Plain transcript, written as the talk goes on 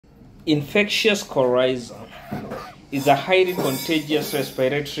Infectious coryza is a highly contagious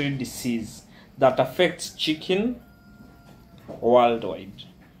respiratory disease that affects chicken worldwide.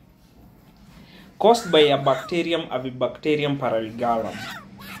 Caused by a bacterium Avibacterium paraligalum,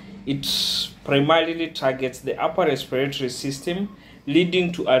 it primarily targets the upper respiratory system,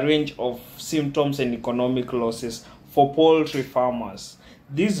 leading to a range of symptoms and economic losses for poultry farmers.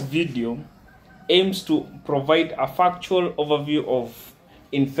 This video aims to provide a factual overview of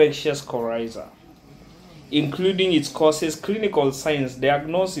infectious coryza, including its causes, clinical signs,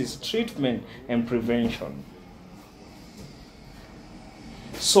 diagnosis, treatment, and prevention.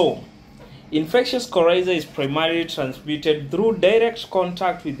 So, infectious coryza is primarily transmitted through direct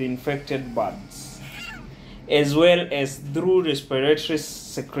contact with infected birds, as well as through respiratory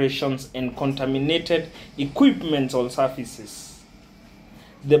secretions and contaminated equipment or surfaces.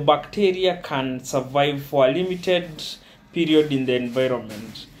 The bacteria can survive for a limited period in the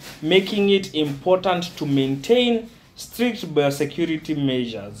environment, making it important to maintain strict biosecurity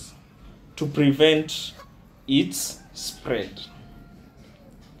measures to prevent its spread.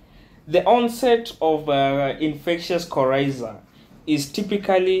 The onset of infectious coryza is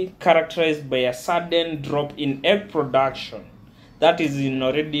typically characterized by a sudden drop in egg production, that is in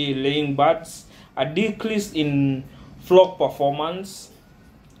already laying birds, a decrease in flock performance.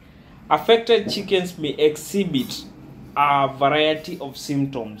 Affected chickens may exhibit a variety of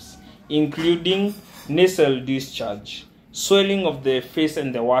symptoms, including nasal discharge, swelling of the face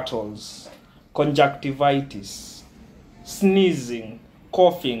and the wattles, conjunctivitis, sneezing,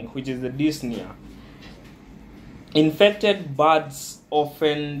 coughing, which is the dyspnea. Infected birds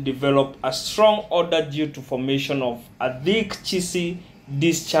often develop a strong odor due to formation of a thick, cheesy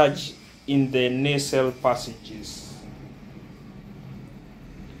discharge in the nasal passages.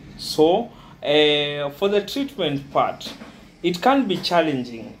 So, for the treatment part, it can be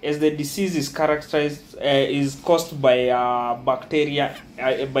challenging as the disease is caused by a bacteria,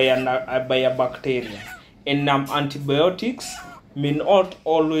 and antibiotics may not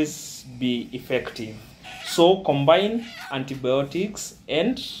always be effective. So, combine antibiotics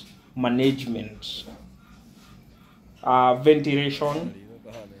and management, ventilation,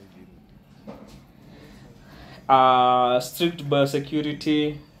 strict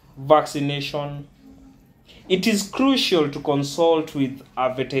biosecurity, vaccination. It is crucial to consult with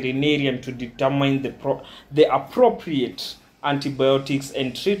a veterinarian to determine the appropriate antibiotics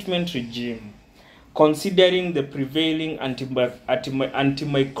and treatment regime, considering the prevailing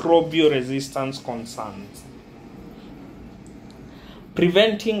antimicrobial resistance concerns.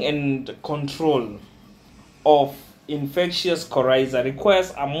 Preventing and control of infectious coryza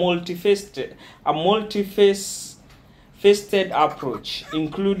requires a multifaceted approach,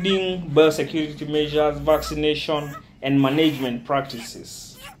 including biosecurity measures, vaccination, and management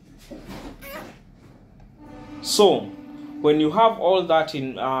practices. So, when you have all that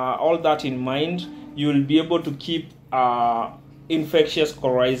in mind, you will be able to keep infectious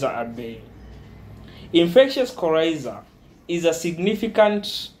coryza at bay. Infectious coryza is a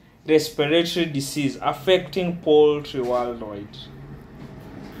significant respiratory disease affecting poultry worldwide.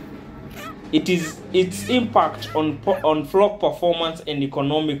 Its impact on flock performance and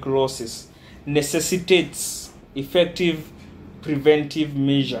economic losses necessitates effective preventive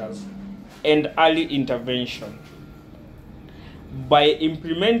measures and early intervention. By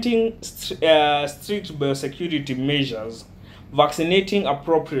implementing strict biosecurity measures, vaccinating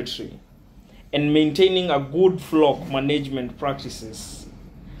appropriately, and maintaining a good flock management practices,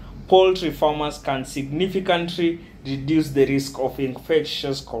 poultry farmers can significantly reduce the risk of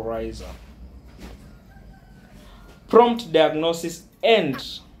infectious coryza. Prompt diagnosis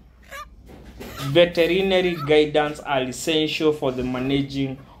and veterinary guidance are essential for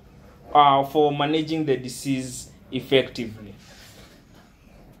managing the disease effectively.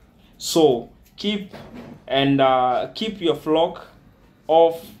 So keep your flock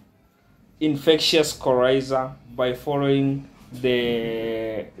off infectious coryza by following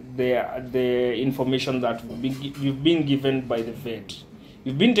the information that you've been given by the vet.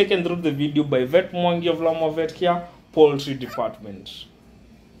 You've been taken through the video by Vet Mwangi of Lamo Vet Care Poultry Department.